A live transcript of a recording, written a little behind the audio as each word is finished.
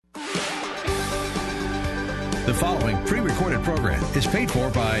The following pre-recorded program is paid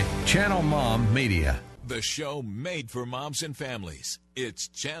for by Channel Mom Media. The show made for moms and families. It's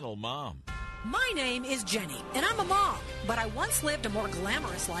Channel Mom. My name is Jenny, and I'm a mom, but I once lived a more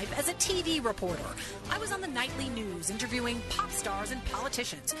glamorous life as a TV reporter. I was on the nightly news interviewing pop stars and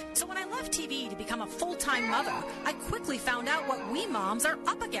politicians. So when I left TV to become a full-time mother, I quickly found out what we moms are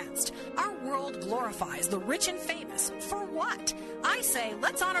up against. Our world glorifies the rich and famous. For what? I say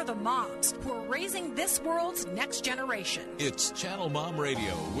let's honor the moms who are raising this world's next generation. It's Channel Mom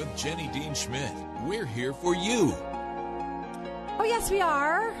Radio with Jenny Dean Schmidt. We're here for you. Oh, yes, we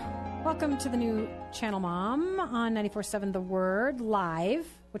are. Welcome to the new Channel Mom on 94.7 The Word live,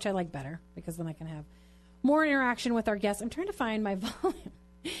 which I like better because then I can have more interaction with our guests. I'm trying to find my volume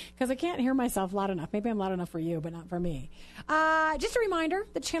because I can't hear myself loud enough. Maybe I'm loud enough for you, but not for me. Just a reminder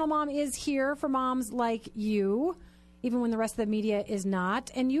that Channel Mom is here for moms like you, even when the rest of the media is not.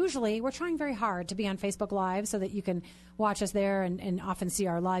 And usually we're trying very hard to be on Facebook Live so that you can watch us there and often see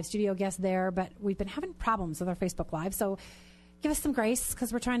our live studio guests there. But we've been having problems with our Facebook Live, so give us some grace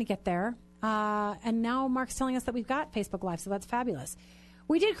because we're trying to get there. And now Mark's telling us that we've got Facebook Live, so that's fabulous.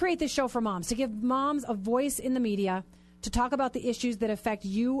 We did create this show for moms, to give moms a voice in the media, to talk about the issues that affect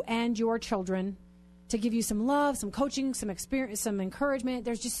you and your children, to give you some love, some coaching, some experience, some encouragement.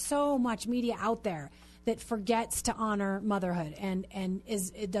 There's just so much media out there that forgets to honor motherhood and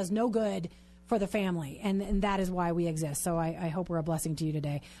it does no good for the family. And that is why we exist. So I hope we're a blessing to you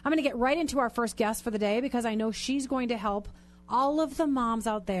today. I'm going to get right into our first guest for the day because I know she's going to help all of the moms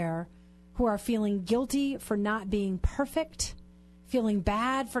out there who are feeling guilty for not being perfect, feeling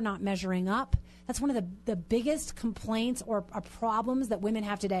bad for not measuring up. That's one of the biggest complaints or problems that women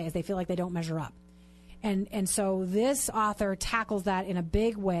have today is they feel like they don't measure up. And so this author tackles that in a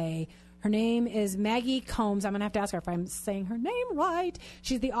big way. Her name is Maggie Combs. I'm going to have to ask her if I'm saying her name right.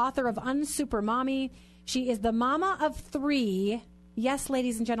 She's the author of Unsuper Mommy. She is the mama of 3. Yes,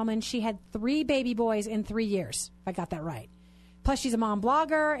 ladies and gentlemen, she had 3 baby boys in 3 years, if I got that right. Plus, she's a mom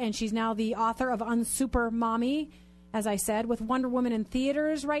blogger, and she's now the author of Unsuper Mommy, as I said, with Wonder Woman in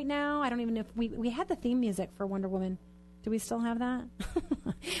theaters right now. I don't even know if we had the theme music for Wonder Woman. Do we still have that?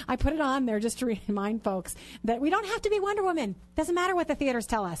 I put it on there just to remind folks that we don't have to be Wonder Woman. Doesn't matter what the theaters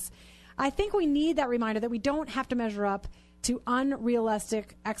tell us. I think we need that reminder that we don't have to measure up to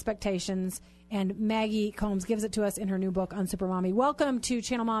unrealistic expectations, and Maggie Combs gives it to us in her new book, Unsuper Mommy. Welcome to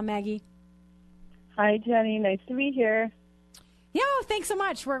Channel Mom, Maggie. Hi, Jenny. Nice to be here. Yeah, thanks so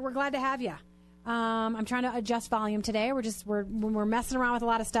much. We're glad to have you. I'm trying to adjust volume today. We're messing around with a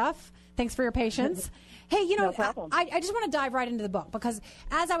lot of stuff. Thanks for your patience. Hey, No problem. I just want to dive right into the book because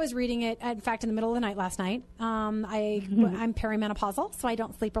as I was reading it, in fact, in the middle of the night last night, I'm perimenopausal, so I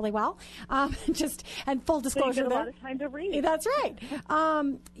don't sleep really well. And full disclosure, so you get a lot of time to read. That's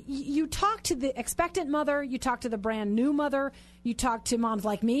right. You talk to the expectant mother, you talk to the brand new mother, you talk to moms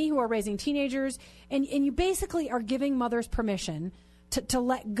like me who are raising teenagers, and you basically are giving mothers permission to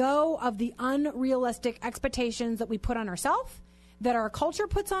let go of the unrealistic expectations that we put on ourselves, that our culture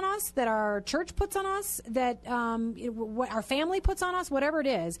puts on us, that our church puts on us, that what our family puts on us, whatever it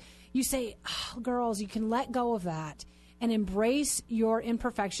is. You say, oh, girls, you can let go of that and embrace your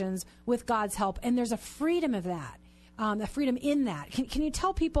imperfections with God's help. And there's a freedom of that, a freedom in that. Can you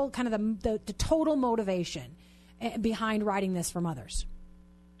tell people kind of the total motivation behind writing this for mothers?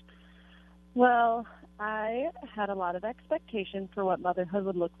 Well, I had a lot of expectations for what motherhood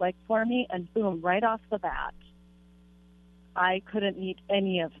would look like for me, and boom, right off the bat, I couldn't meet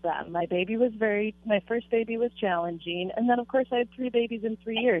any of them. My first baby was challenging, and then, of course, I had 3 babies in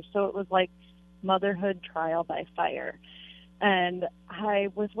 3 years, so it was like motherhood trial by fire. And I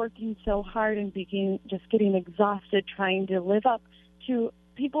was working so hard and just getting exhausted trying to live up to,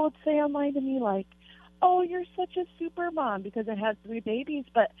 people would say online to me like, oh, you're such a super mom, because I had 3 babies,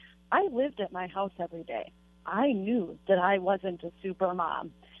 but I lived at my house every day. I knew that I wasn't a super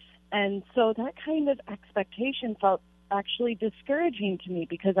mom. And so that kind of expectation felt actually discouraging to me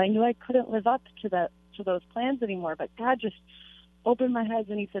because I knew I couldn't live up to those plans anymore. But God just opened my eyes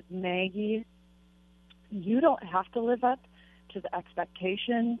and he said, Maggie, you don't have to live up to the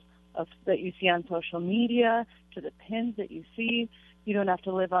expectations that you see on social media, to the pins that you see. You don't have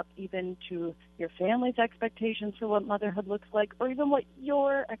to live up even to your family's expectations for what motherhood looks like, or even what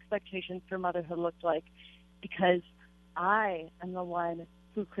your expectations for motherhood look like, because I am the one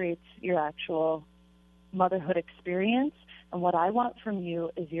who creates your actual motherhood experience, and what I want from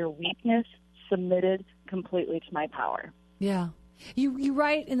you is your weakness submitted completely to my power. Yeah. You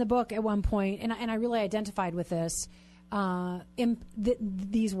write in the book at one point, and I really identified with this,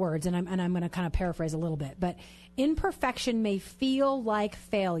 these words, and I'm going to kind of paraphrase a little bit, but imperfection may feel like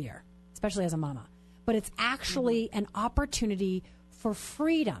failure, especially as a mama, but it's actually an opportunity for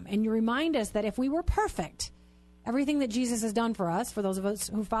freedom. And you remind us that if we were perfect, everything that Jesus has done for us, for those of us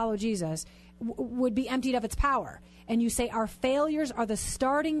who follow Jesus, would be emptied of its power. And you say our failures are the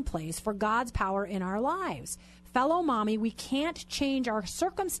starting place for God's power in our lives. Fellow mommy, we can't change our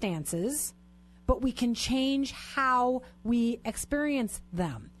circumstances, but we can change how we experience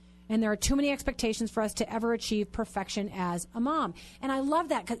them. And there are too many expectations for us to ever achieve perfection as a mom. And I love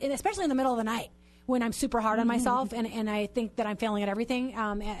that, and especially in the middle of the night when I'm super hard on myself and I think that I'm failing at everything,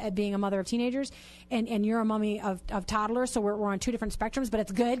 at being a mother of teenagers. And you're a mommy of toddlers, so we're on two different spectrums, but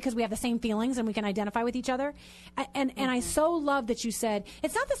it's good because we have the same feelings and we can identify with each other. And I so love that you said,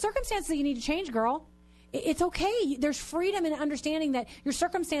 it's not the circumstances that you need to change, girl. It's okay. There's freedom in understanding that your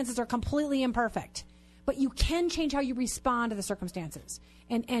circumstances are completely imperfect. But you can change how you respond to the circumstances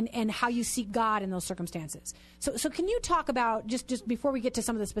and how you seek God in those circumstances. So can you talk about, just before we get to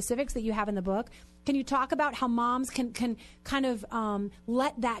some of the specifics that you have in the book, can you talk about how moms can kind of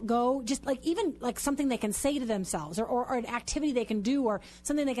let that go, just like even like something they can say to themselves or an activity they can do or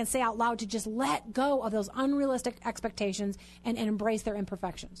something they can say out loud to just let go of those unrealistic expectations and embrace their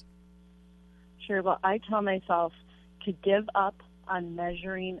imperfections? Sure. Well, I tell myself to give up on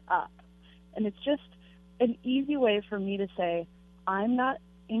measuring up. And it's just an easy way for me to say, I'm not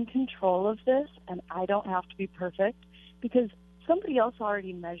in control of this and I don't have to be perfect because somebody else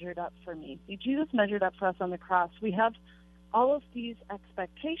already measured up for me. See, Jesus measured up for us on the cross. We have all of these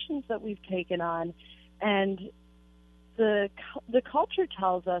expectations that we've taken on, and the culture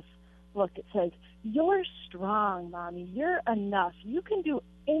tells us, look, it says, you're strong, Mommy. You're enough. You can do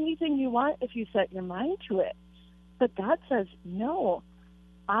anything you want if you set your mind to it. But God says, no,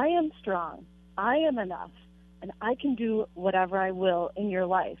 I am strong. I am enough, and I can do whatever I will in your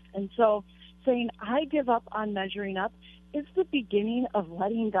life. And so saying, I give up on measuring up is the beginning of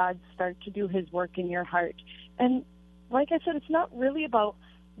letting God start to do his work in your heart. And like I said, it's not really about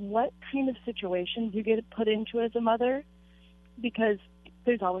what kind of situations you get put into as a mother, because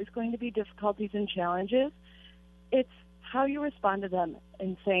there's always going to be difficulties and challenges. It's how you respond to them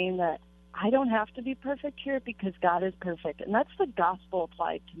and saying that I don't have to be perfect here because God is perfect. And that's the gospel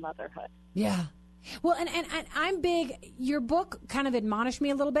applied to motherhood. Yeah. Well, and I'm big, your book kind of admonished me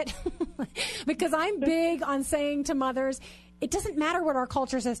a little bit because I'm big on saying to mothers, it doesn't matter what our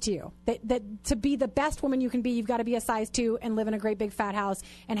culture says to you, that to be the best woman you can be, you've got to be a size 2 and live in a great big fat house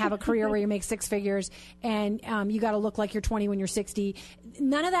and have a career where you make 6 figures and you got to look like you're 20 when you're 60.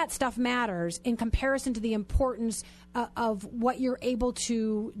 None of that stuff matters in comparison to the importance of what you're able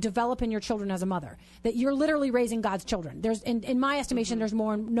to develop in your children as a mother, that you're literally raising God's children. There's, in my estimation, there's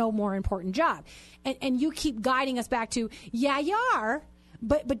no more important job. And you keep guiding us back to, yeah, you are,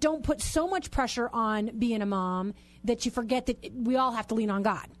 but don't put so much pressure on being a mom that you forget that we all have to lean on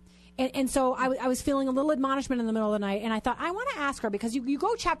God. And so I was feeling a little admonishment in the middle of the night, and I thought, I want to ask her, because you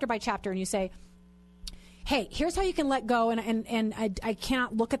go chapter by chapter and you say, hey, here's how you can let go, and I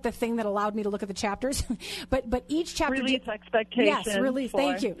can't look at the thing that allowed me to look at the chapters, but each chapter... Release expectations. Yes, release,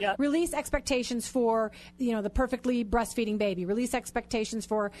 thank you. Yep. Release expectations for, the perfectly breastfeeding baby. Release expectations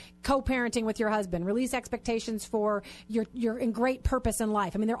for co-parenting with your husband. Release expectations for your in great purpose in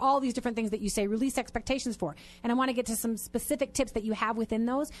life. I mean, there are all these different things that you say release expectations for, and I want to get to some specific tips that you have within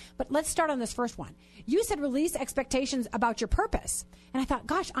those, but let's start on this first one. You said release expectations about your purpose, and I thought,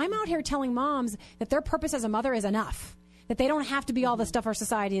 gosh, I'm out here telling moms that their purpose as a mother is enough, that they don't have to be all the stuff our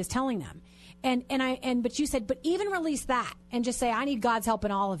society is telling them. But you said, but even release that and just say, I need God's help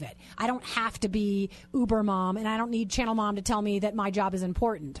in all of it. I don't have to be Uber mom, and I don't need Channel Mom to tell me that my job is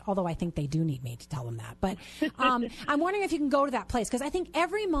important, although I think they do need me to tell them that. But I'm wondering if you can go to that place, because I think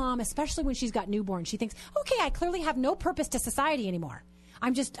every mom, especially when she's got newborn, she thinks, okay, I clearly have no purpose to society anymore.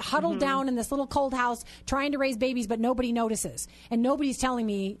 I'm just huddled down in this little cold house trying to raise babies, but nobody notices. And nobody's telling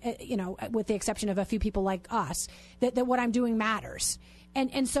me, with the exception of a few people like us, that what I'm doing matters.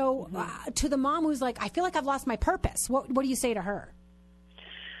 And so to the mom who's like, I feel like I've lost my purpose, what do you say to her?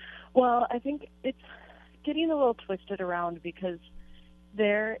 Well, I think it's getting a little twisted around, because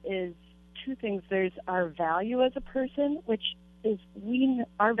there is two things. There's our value as a person, which is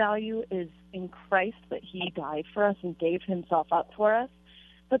our value is in Christ, that he died for us and gave himself up for us.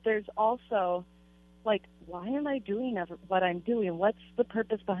 But there's also, like, why am I doing what I'm doing? What's the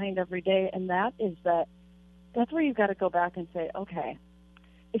purpose behind every day? And that's where you've got to go back and say, okay,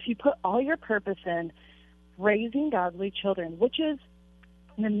 if you put all your purpose in raising godly children, which is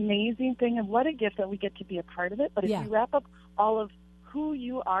an amazing thing, and what a gift that we get to be a part of it. But if you wrap up all of who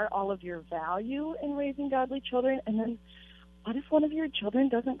you are, all of your value in raising godly children, and then what if one of your children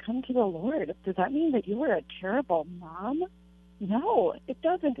doesn't come to the Lord? Does that mean that you were a terrible mom? No, it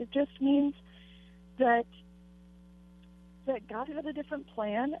doesn't. It just means that God had a different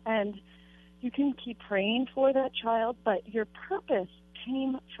plan, and you can keep praying for that child, but your purpose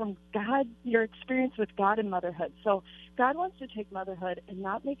came from God, your experience with God in motherhood. So God wants to take motherhood and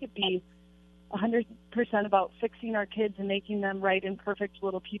not make it be 100% about fixing our kids and making them right and perfect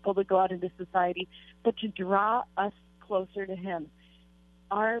little people to go out into society, but to draw us closer to Him.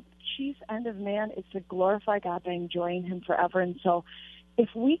 Our chief end of man is to glorify God by enjoying Him forever. And so if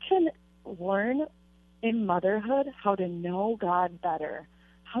we can learn in motherhood how to know God better,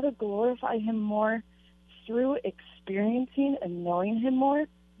 how to glorify Him more through experiencing and knowing Him more,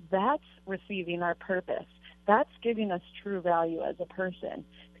 that's receiving our purpose. That's giving us true value as a person,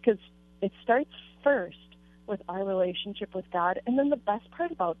 because it starts first with our relationship with God. And then the best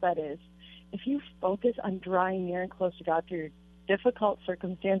part about that is if you focus on drawing near and close to God through your difficult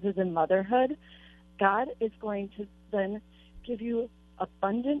circumstances in motherhood, God is going to then give you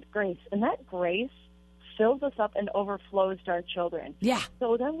abundant grace. And that grace fills us up and overflows to our children. Yeah.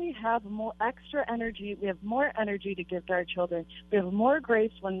 So then we have more extra energy. We have more energy to give to our children. We have more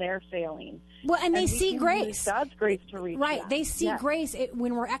grace when they're failing. Well, and they see grace. God's grace to reach Right. them. They see grace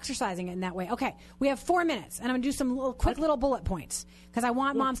when we're exercising it in that way. Okay. We have 4 minutes, and I'm going to do some quick little bullet points because I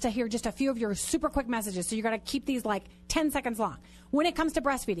want moms to hear just a few of your super quick messages. So you're going to keep these like 10 seconds long. When it comes to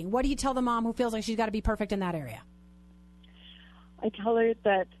breastfeeding, what do you tell the mom who feels like she's got to be perfect in that area? I tell her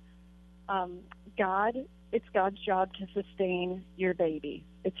that it's God's job to sustain your baby.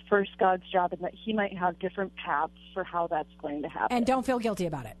 It's first God's job, and that He might have different paths for how that's going to happen. And don't feel guilty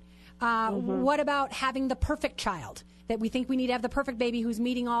about it. What about having the perfect child? That we think we need to have the perfect baby who's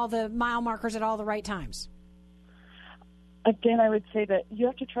meeting all the mile markers at all the right times. Again, I would say that you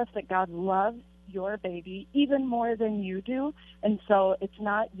have to trust that God loves your baby even more than you do, and so it's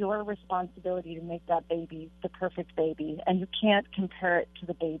not your responsibility to make that baby the perfect baby, and you can't compare it to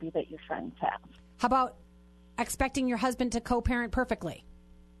the baby that your friends have. How about expecting your husband to co-parent perfectly?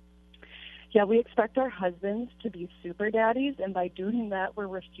 Yeah, we expect our husbands to be super daddies, and by doing that, we're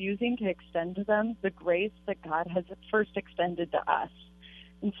refusing to extend to them the grace that God has first extended to us.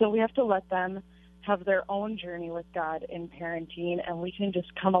 And so we have to let them have their own journey with God in parenting, and we can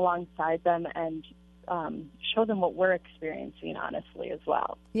just come alongside them and show them what we're experiencing, honestly, as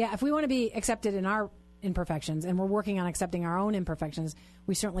well. Yeah, if we want to be accepted in our imperfections, and we're working on accepting our own imperfections,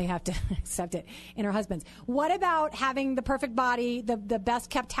 we certainly have to accept it in our husbands. What about having the perfect body, the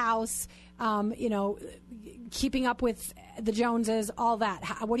best kept house, keeping up with the Joneses, all that?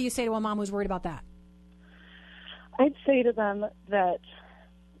 What do you say to a mom who's worried about that? I'd say to them that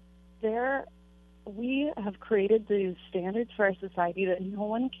we have created these standards for our society that no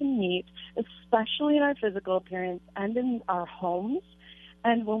one can meet, especially in our physical appearance and in our homes.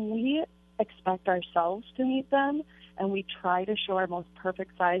 And when we expect ourselves to meet them and we try to show our most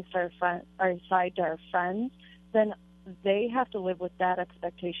perfect side to our friends, then they have to live with that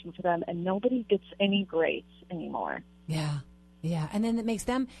expectation for them, and nobody gets any grace anymore. Yeah, and then it makes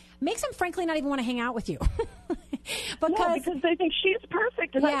them frankly not even want to hang out with you. because they think she's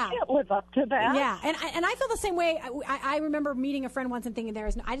perfect, and I can't live up to that. Yeah, and I feel the same way. I remember meeting a friend once and thinking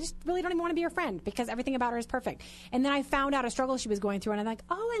I just really don't even want to be her friend because everything about her is perfect. And then I found out a struggle she was going through, and I'm like,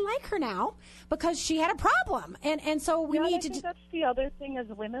 oh, I like her now because she had a problem. And so we need to. I think that's the other thing as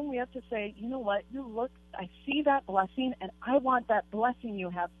women. We have to say, you know what? I see that blessing, and I want that blessing you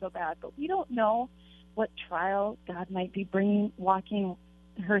have so bad. But we don't know what trial God might be walking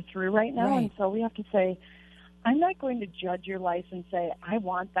her through right now. Right. And so we have to say, I'm not going to judge your life and say, I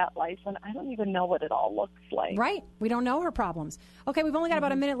want that life, and I don't even know what it all looks like. Right. We don't know her problems. Okay, we've only got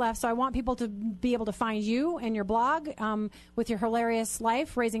about a minute left, so I want people to be able to find you and your blog with your hilarious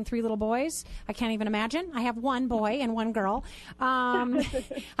life, raising 3 little boys. I can't even imagine. I have 1 boy and 1 girl.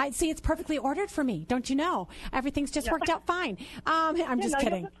 I see it's perfectly ordered for me, don't you know? Everything's just worked out fine. I'm just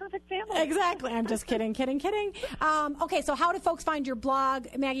kidding. You have a perfect family. Exactly. I'm just kidding. Okay, so how do folks find your blog,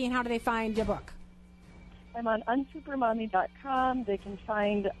 Maggie, and how do they find your book? I'm on unsupermommy.com. They can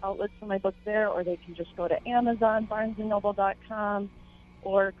find outlets for my book there, or they can just go to Amazon, BarnesandNoble.com,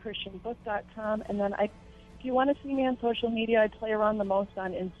 or ChristianBook.com. And then if you want to see me on social media, I play around the most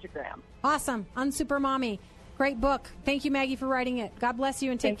on Instagram. Awesome. Unsupermommy. Great book. Thank you, Maggie, for writing it. God bless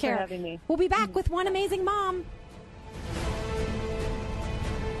you and take care. Thanks for having me. We'll be back with One Amazing Mom.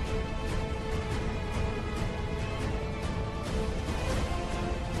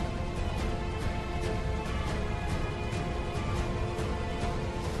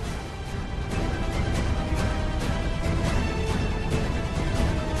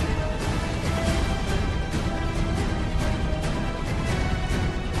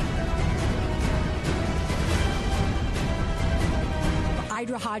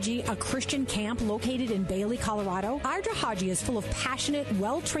 Idra Haji, a Christian camp located in Bailey, Colorado? Idra Haji is full of passionate,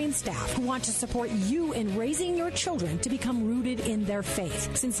 well-trained staff who want to support you in raising your children to become rooted in their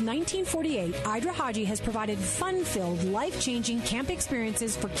faith. Since 1948, Idra Haji has provided fun-filled, life-changing camp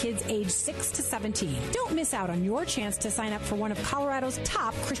experiences for kids aged 6 to 17. Don't miss out on your chance to sign up for one of Colorado's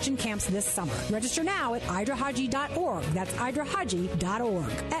top Christian camps this summer. Register now at idrahaji.org. That's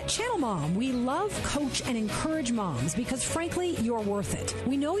idrahaji.org. At Channel Mom, we love, coach, and encourage moms because, frankly, you're worth it.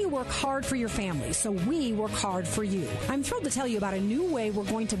 We know you work hard for your family, so we work hard for you. I'm thrilled to tell you about a new way we're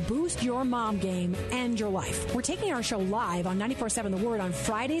going to boost your mom game and your life. We're taking our show live on 94.7 The Word on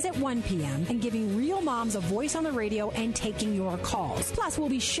Fridays at 1 p.m. and giving real moms a voice on the radio and taking your calls. Plus, we'll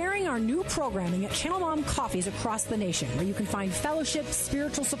be sharing our new programming at Channel Mom Coffees across the nation, where you can find fellowship,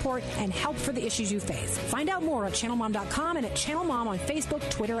 spiritual support, and help for the issues you face. Find out more at channelmom.com and at Channel Mom on Facebook,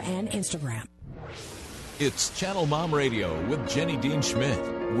 Twitter, and Instagram. It's Channel Mom Radio with Jenny Dean Schmidt.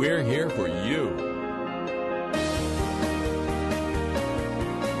 We're here for you.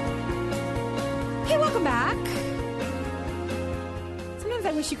 Hey, welcome back. Sometimes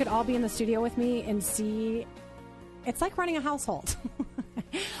I wish you could all be in the studio with me and see. It's like running a household.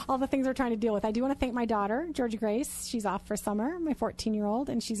 All the things we're trying to deal with. I do want to thank my daughter, Georgia Grace. She's off for summer, my 14-year-old,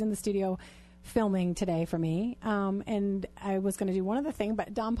 and she's in the studio filming today for me. And I was going to do one other thing,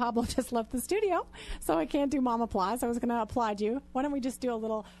 but Don Pablo just left the studio, so I can't do mom applause. I was going to applaud you. Why don't we just do a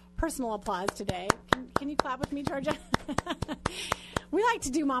little personal applause today? Can you clap with me, Georgia? We like to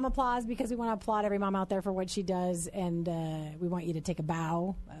do mom applause because we want to applaud every mom out there for what she does, and we want you to take a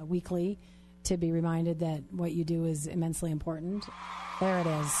bow weekly to be reminded that what you do is immensely important. There it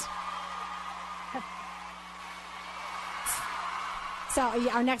is. So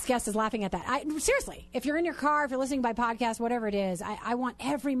our next guest is laughing at that. Seriously, if you're in your car, if you're listening by podcast, whatever it is, I want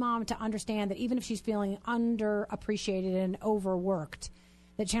every mom to understand that even if she's feeling underappreciated and overworked,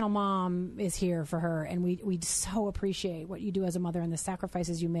 that Channel Mom is here for her. And we so appreciate what you do as a mother and the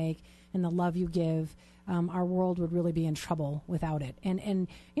sacrifices you make and the love you give. Our world would really be in trouble without it. And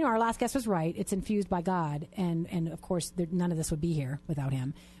you know, our last guest was right. It's infused by God. And of course, none of this would be here without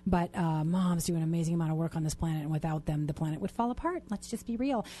him. But moms do an amazing amount of work on this planet, and without them, the planet would fall apart. Let's just be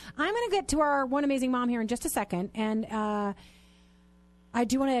real. I'm going to get to our one amazing mom here in just a second. And I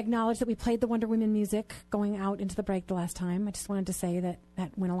do want to acknowledge that we played the Wonder Woman music going out into the break the last time. I just wanted to say that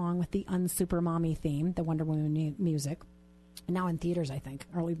went along with the unsuper mommy theme, the Wonder Woman music. And now in theaters, I think.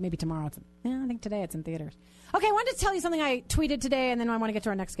 Or maybe tomorrow. I think today it's in theaters. Okay, I wanted to tell you something I tweeted today, and then I want to get to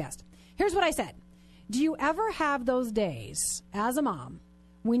our next guest. Here's what I said. Do you ever have those days, as a mom,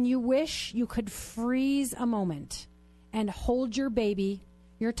 when you wish you could freeze a moment and hold your baby,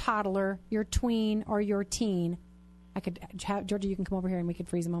 your toddler, your tween, or your teen? Georgia, you can come over here and we could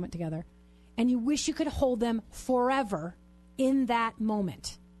freeze a moment together. And you wish you could hold them forever in that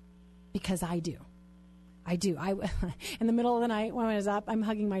moment. Because I do. I do. In the middle of the night, when I was up, I'm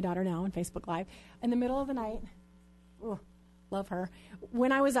hugging my daughter now on Facebook Live. In the middle of the night, love her.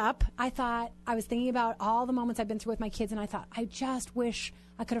 When I was up, I was thinking about all the moments I've been through with my kids, and I thought, I just wish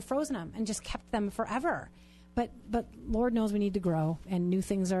I could have frozen them and just kept them forever. But Lord knows we need to grow, and new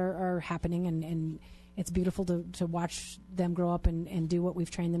things are happening, and it's beautiful to watch them grow up and do what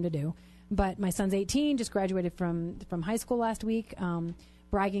we've trained them to do. But my son's 18, just graduated from high school last week,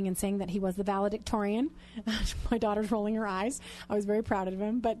 bragging and saying that he was the valedictorian. My daughter's rolling her eyes. I was very proud of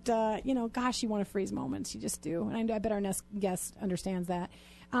him. But, gosh, you want to freeze moments. You just do. And I bet our next guest understands that.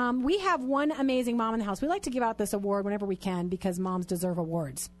 We have one amazing mom in the house. We like to give out this award whenever we can because moms deserve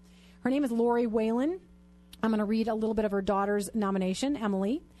awards. Her name is Lori Whalen. I'm going to read a little bit of her daughter's nomination,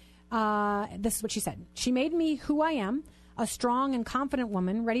 Emily. This is what she said. She made me who I am, a strong and confident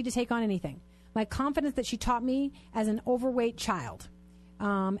woman, ready to take on anything. My confidence that she taught me as an overweight child.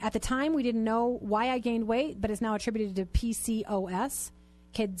 At the time, we didn't know why I gained weight, but it's now attributed to PCOS.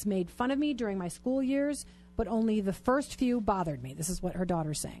 Kids made fun of me during my school years, but only the first few bothered me. This is what her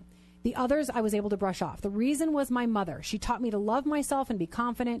daughter's saying. The others I was able to brush off. The reason was my mother. She taught me to love myself and be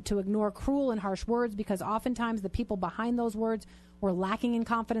confident, to ignore cruel and harsh words, because oftentimes the people behind those words were lacking in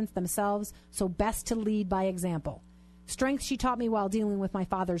confidence themselves, so best to lead by example. Strength she taught me while dealing with my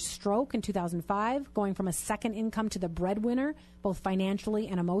father's stroke in 2005, going from a second income to the breadwinner, both financially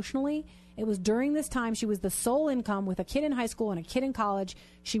and emotionally. It was during this time she was the sole income with a kid in high school and a kid in college.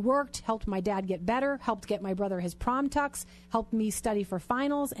 She worked, helped my dad get better, helped get my brother his prom tux, helped me study for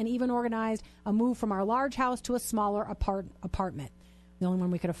finals, and even organized a move from our large house to a smaller apartment, the only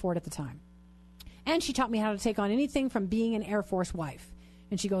one we could afford at the time. And she taught me how to take on anything from being an Air Force wife.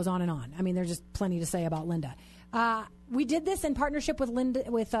 And she goes on and on. I mean, there's just plenty to say about Linda. We did this in partnership with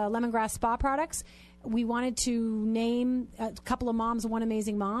Lemongrass Spa Products. we wanted to name a couple of moms, One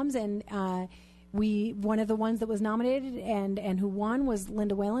Amazing Moms, and one of the ones that was nominated and who won was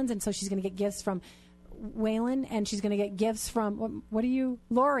Linda Whalens, and so she's going to get gifts from Whalen, and she's going to get gifts from, what are you,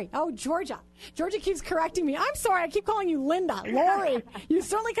 Lori? Oh, Georgia. Georgia keeps correcting me. I'm sorry, I keep calling you Linda. Lori. You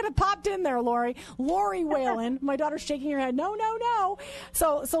certainly could have popped in there, Lori. Lori Whalen. My daughter's shaking her head. No.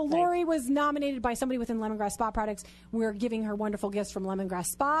 So Lori was nominated by somebody within Lemongrass Spa Products. We're giving her wonderful gifts from Lemongrass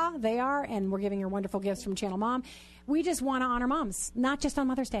Spa. They are, and we're giving her wonderful gifts from Channel Mom. We just want to honor moms, not just on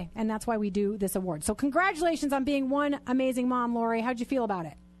Mother's Day, and that's why we do this award. So congratulations on being one amazing mom, Lori. How'd you feel about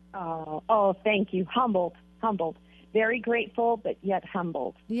it? Oh, thank you. Humbled. Very grateful, but yet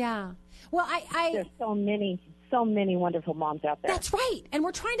humbled. Yeah. Well, there's so many wonderful moms out there. That's right. And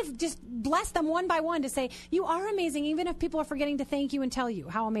we're trying to just bless them one by one to say, you are amazing, even if people are forgetting to thank you and tell you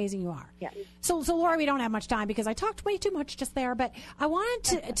how amazing you are. Yeah. So Laura, we don't have much time because I talked way too much just there, but I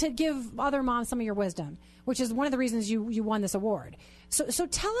wanted to give other moms some of your wisdom, which is one of the reasons you won this award. So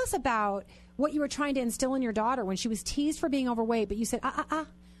tell us about what you were trying to instill in your daughter when she was teased for being overweight, but you said,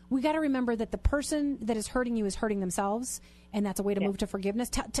 we got to remember that the person that is hurting you is hurting themselves, and that's a way to move to forgiveness.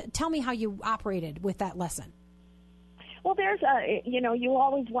 Tell me how you operated with that lesson. Well, there's you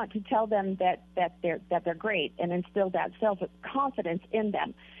always want to tell them that they're great and instill that self-confidence in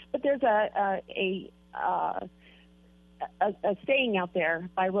them. But there's a saying out there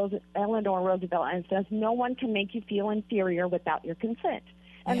by Eleanor Roosevelt, and it says, "No one can make you feel inferior without your consent,"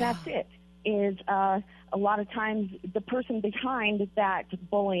 and that's it. Is a lot of times the person behind that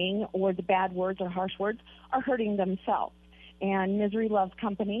bullying or the bad words or harsh words are hurting themselves. And misery loves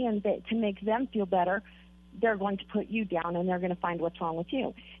company, and to make them feel better, they're going to put you down and they're going to find what's wrong with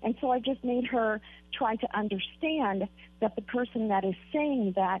you. And so I just made her try to understand that the person that is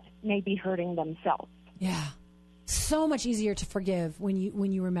saying that may be hurting themselves. Yeah. So much easier to forgive when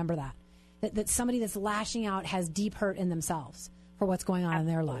you remember that somebody that's lashing out has deep hurt in themselves for what's going on in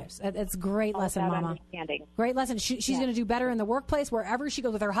their lives. It's a great lesson, Mama. Great lesson. She's going to do better in the workplace, wherever she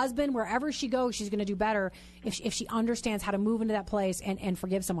goes with her husband, wherever she goes, she's going to do better if she understands how to move into that place and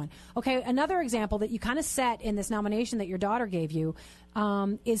forgive someone. Okay, another example that you kind of set in this nomination that your daughter gave you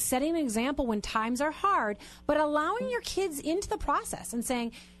is setting an example when times are hard, but allowing your kids into the process and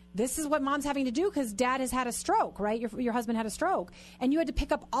saying, this is what mom's having to do because dad has had a stroke, right? Your husband had a stroke, and you had to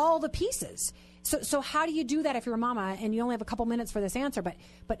pick up all the pieces. So how do you do that if you're a mama? And you only have a couple minutes for this answer, but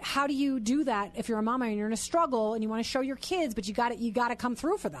how do you do that if you're a mama and you're in a struggle and you want to show your kids, but you got to come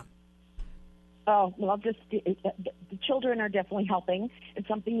through for them? Oh, well, the children are definitely helping. It's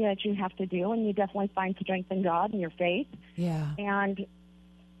something that you have to do, and you definitely find strength in God and your faith. Yeah. And,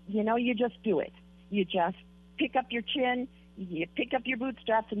 you just do it. You just pick up your chin, you pick up your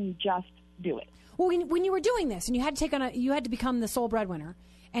bootstraps, and you just do it. Well, when you were doing this and you had to become the sole breadwinner,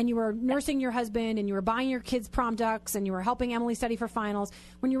 and you were nursing your husband, and you were buying your kids prom ducks, and you were helping Emily study for finals,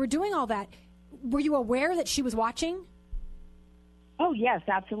 when you were doing all that, were you aware that she was watching? Oh, yes,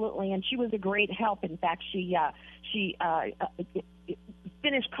 absolutely. And she was a great help. In fact, she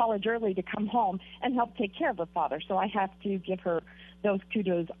finished college early to come home and help take care of her father. So I have to give her those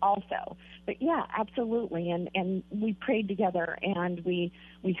kudos also. But, yeah, absolutely. And we prayed together, and we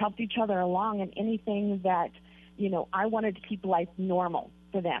helped each other along in anything that, I wanted to keep life normal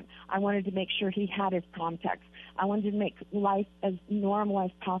for them. I wanted to make sure he had his contacts. I wanted to make life as normal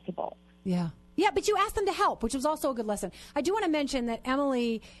as possible. Yeah. Yeah, but you asked them to help, which was also a good lesson. I do want to mention that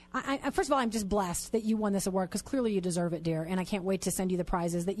Emily, first of all, I'm just blessed that you won this award because clearly you deserve it, dear, and I can't wait to send you the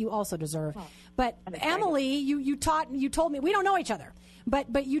prizes that you also deserve. Oh, but Emily, you told me, we don't know each other,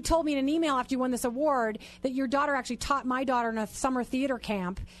 but you told me in an email after you won this award that your daughter actually taught my daughter in a summer theater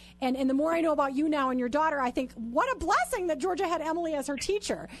camp. And the more I know about you now and your daughter, I think, what a blessing that Georgia had Emily as her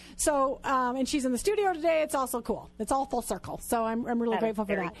teacher. So, and she's in the studio today. It's also cool. It's all full circle. So I'm really grateful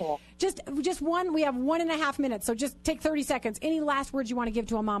for that. Cool. Just we have 1.5 minutes. So just take 30 seconds. Any last words you want to give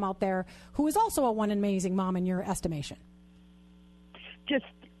to a mom out there who is also a one amazing mom in your estimation? Just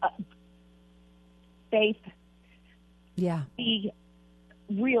faith. Yeah. Be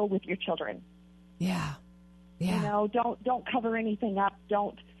real with your children. Yeah. Yeah. Don't cover anything up.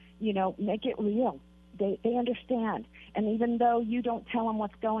 Don't, make it real. They understand. And even though you don't tell them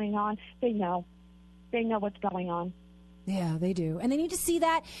what's going on, they know. They know what's going on. Yeah, they do. And they need to see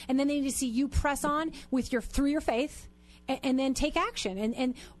that, and then they need to see you press on through your faith and then take action.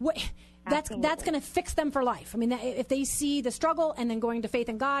 And what that's going to fix them for life. I mean, if they see the struggle and then going to faith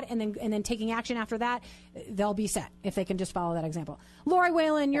in God and then taking action after that, they'll be set if they can just follow that example. Lori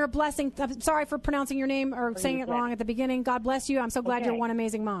Whalen, you're a blessing. I'm sorry for pronouncing your name or saying it wrong at the beginning. God bless you. I'm so glad you're one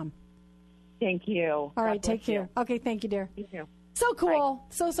amazing mom. Thank you. All right, take care. Okay, thank you, dear. You too. So cool.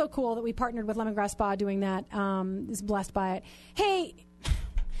 Bye. So cool that we partnered with Lemongrass Spa doing that. Is blessed by it. Hey,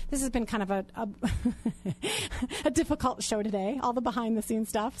 this has been kind of a difficult show today, all the behind-the-scenes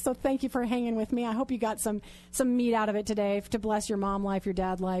stuff. So thank you for hanging with me. I hope you got some meat out of it today to bless your mom life, your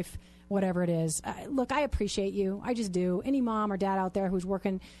dad life, whatever it is. Look, I appreciate you. I just do. Any mom or dad out there who's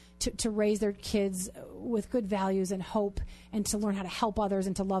working to raise their kids with good values and hope and to learn how to help others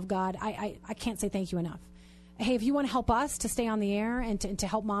and to love God, I can't say thank you enough. Hey, if you want to help us to stay on the air and to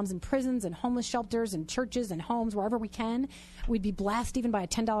help moms in prisons and homeless shelters and churches and homes, wherever we can, we'd be blessed even by a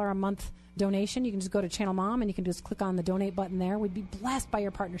 $10 a month donation. You can just go to Channel Mom and you can just click on the donate button there. We'd be blessed by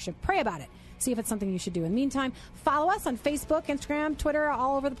your partnership. Pray about it. See if it's something you should do. In the meantime, follow us on Facebook, Instagram, Twitter,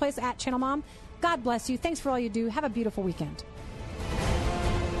 all over the place at Channel Mom. God bless you. Thanks for all you do. Have a beautiful weekend.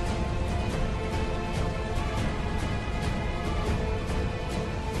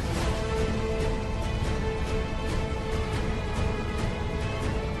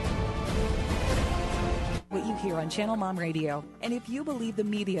 What you hear on Channel Mom Radio. And if you believe the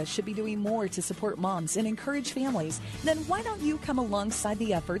media should be doing more to support moms and encourage families, then why don't you come alongside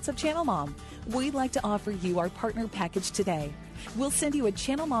the efforts of Channel Mom? We'd like to offer you our partner package today. We'll send you a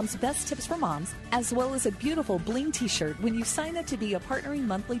Channel Mom's Best Tips for Moms, as well as a beautiful bling t-shirt when you sign up to be a partnering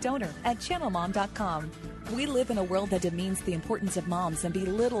monthly donor at channelmom.com. We live in a world that demeans the importance of moms and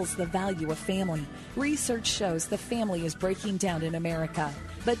belittles the value of family. Research shows the family is breaking down in America.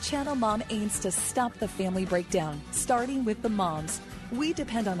 But Channel Mom aims to stop the family breakdown, starting with the moms. We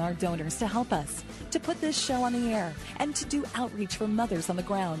depend on our donors to help us, to put this show on the air, and to do outreach for mothers on the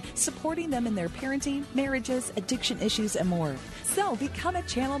ground, supporting them in their parenting, marriages, addiction issues, and more. So become a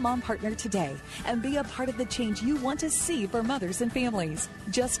Channel Mom partner today and be a part of the change you want to see for mothers and families.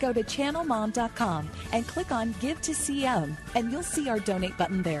 Just go to channelmom.com and click on Give to CM, and you'll see our donate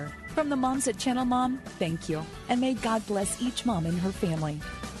button there. From the moms at Channel Mom, thank you. And may God bless each mom and her family.